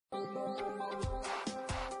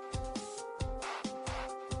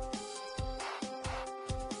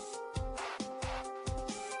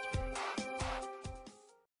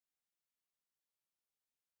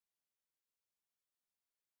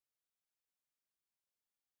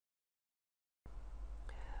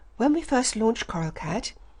When we first launch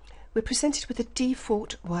CorelCAD, we're presented with a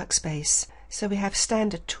default workspace. So we have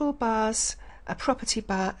standard toolbars, a property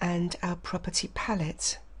bar and our property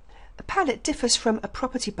palette. A palette differs from a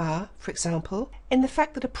property bar, for example, in the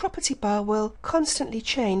fact that a property bar will constantly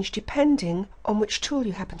change depending on which tool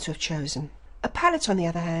you happen to have chosen. A palette, on the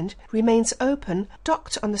other hand, remains open,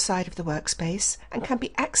 docked on the side of the workspace, and can be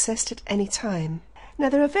accessed at any time. Now,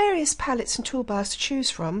 there are various palettes and toolbars to choose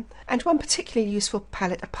from, and one particularly useful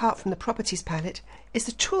palette apart from the Properties palette is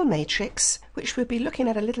the Tool Matrix, which we'll be looking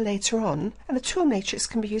at a little later on, and the Tool Matrix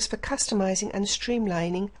can be used for customizing and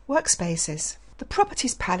streamlining workspaces. The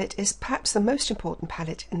Properties palette is perhaps the most important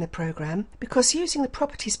palette in the program because using the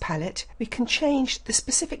Properties palette we can change the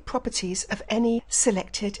specific properties of any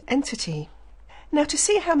selected entity. Now, to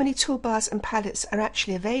see how many toolbars and palettes are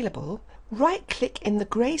actually available, right-click in the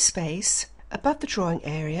grey space above the drawing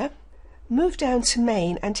area, move down to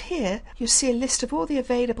Main, and here you'll see a list of all the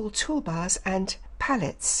available toolbars and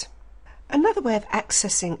palettes. Another way of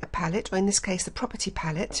accessing a palette, or in this case the Property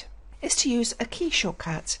palette, is to use a key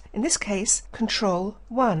shortcut, in this case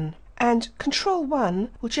Control-1. And Control-1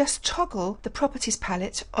 will just toggle the Properties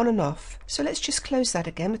palette on and off. So let's just close that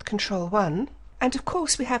again with Control-1. And of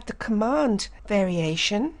course we have the Command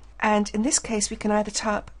variation, and in this case we can either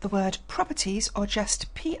type the word Properties or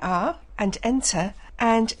just PR and enter,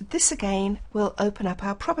 and this again will open up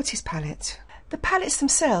our Properties palette. The palettes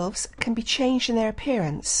themselves can be changed in their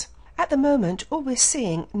appearance. At the moment, all we're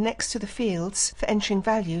seeing next to the fields for entering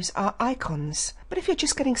values are icons. But if you're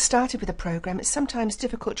just getting started with a program, it's sometimes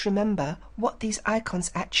difficult to remember what these icons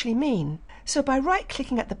actually mean. So by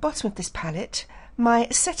right-clicking at the bottom of this palette, my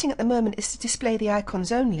setting at the moment is to display the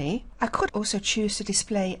icons only. I could also choose to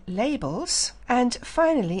display labels. And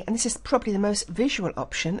finally, and this is probably the most visual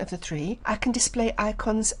option of the three, I can display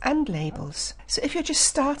icons and labels. So if you're just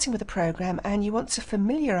starting with a program and you want to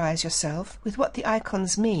familiarize yourself with what the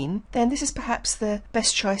icons mean, then this is perhaps the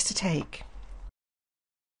best choice to take.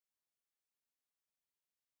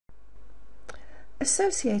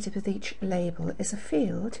 Associated with each label is a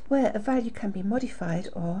field where a value can be modified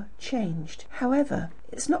or changed. However,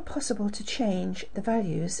 it's not possible to change the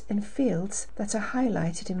values in fields that are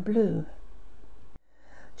highlighted in blue.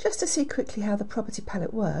 Just to see quickly how the Property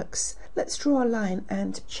palette works, let's draw a line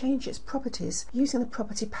and change its properties using the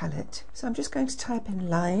Property palette. So I'm just going to type in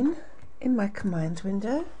line in my command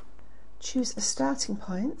window, choose a starting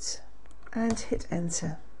point and hit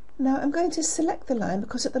enter. Now I'm going to select the line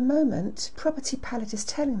because at the moment Property palette is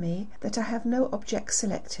telling me that I have no object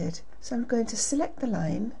selected. So I'm going to select the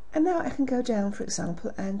line, and now I can go down, for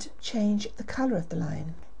example, and change the colour of the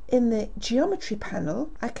line. In the Geometry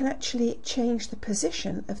panel I can actually change the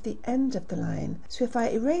position of the end of the line. So if I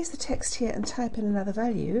erase the text here and type in another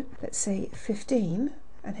value, let's say 15,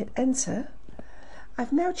 and hit enter,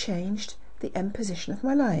 I've now changed the end position of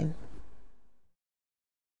my line.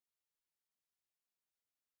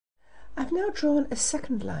 I've now drawn a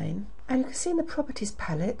second line, and you can see in the Properties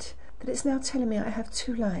palette that it's now telling me I have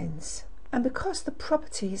two lines. And because the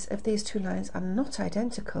properties of these two lines are not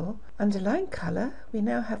identical, under line colour we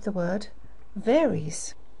now have the word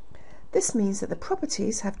varies. This means that the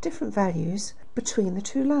properties have different values between the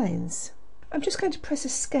two lines. I'm just going to press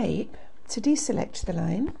Escape to deselect the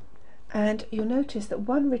line, and you'll notice that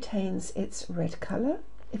one retains its red colour.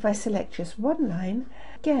 If I select just one line,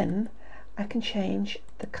 again I can change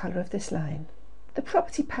the colour of this line. The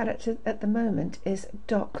Property palette at the moment is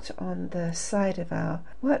docked on the side of our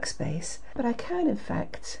workspace, but I can in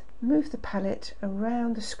fact move the palette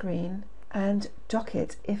around the screen and dock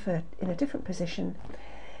it in a different position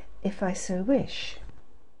if I so wish.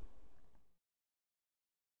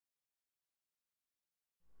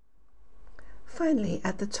 Finally,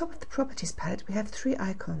 at the top of the Properties palette we have three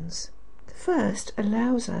icons. The first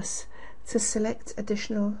allows us to select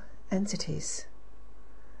additional entities.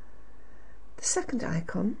 The second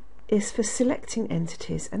icon is for selecting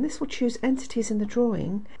entities, and this will choose entities in the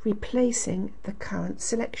drawing replacing the current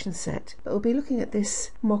selection set. But we'll be looking at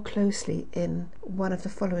this more closely in one of the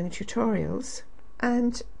following tutorials.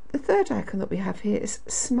 And the third icon that we have here is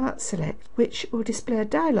Smart Select, which will display a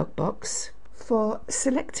dialog box for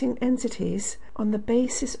selecting entities on the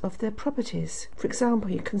basis of their properties. For example,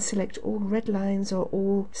 you can select all red lines or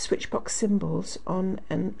all switchbox symbols on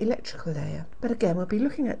an electrical layer. But again, we'll be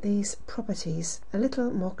looking at these properties a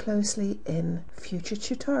little more closely in future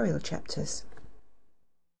tutorial chapters.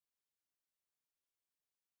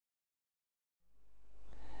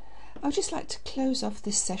 I'd just like to close off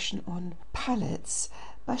this session on palettes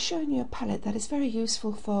by showing you a palette that is very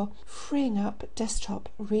useful for freeing up desktop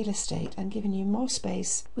real estate and giving you more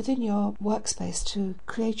space within your workspace to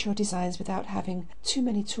create your designs without having too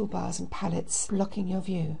many toolbars and palettes blocking your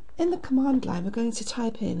view. In the command line, we're going to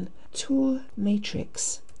type in Tool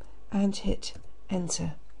Matrix and hit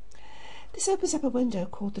Enter. This opens up a window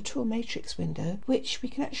called the Tool Matrix window, which we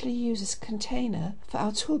can actually use as a container for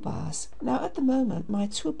our toolbars. Now at the moment my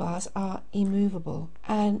toolbars are immovable,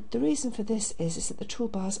 and the reason for this is that the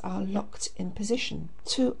toolbars are locked in position.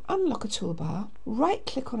 To unlock a toolbar, right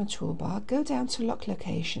click on a toolbar, go down to Lock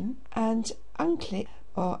Location and unclick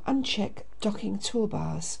or uncheck Docking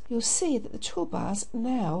Toolbars. You'll see that the toolbars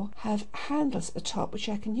now have handles at the top which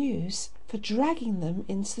I can use for dragging them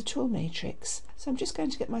into the tool matrix. So I'm just going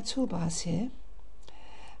to get my toolbars here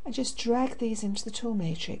and just drag these into the tool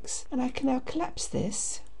matrix, and I can now collapse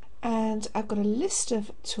this, and I've got a list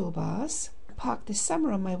of toolbars. Park this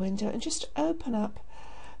somewhere on my window and just open up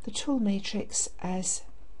the tool matrix as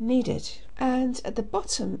needed. And at the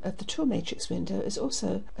bottom of the tool matrix window is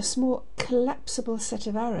also a small collapsible set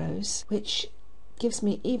of arrows which gives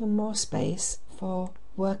me even more space for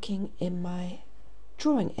working in my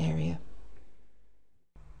drawing area.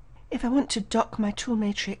 If I want to dock my tool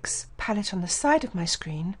matrix palette on the side of my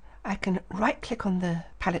screen, I can right click on the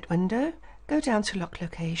palette window, go down to Lock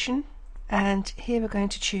Location, and here we're going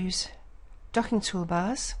to choose Docking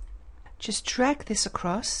Toolbars. Just drag this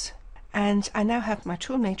across, and I now have my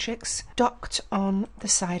tool matrix docked on the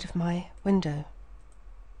side of my window.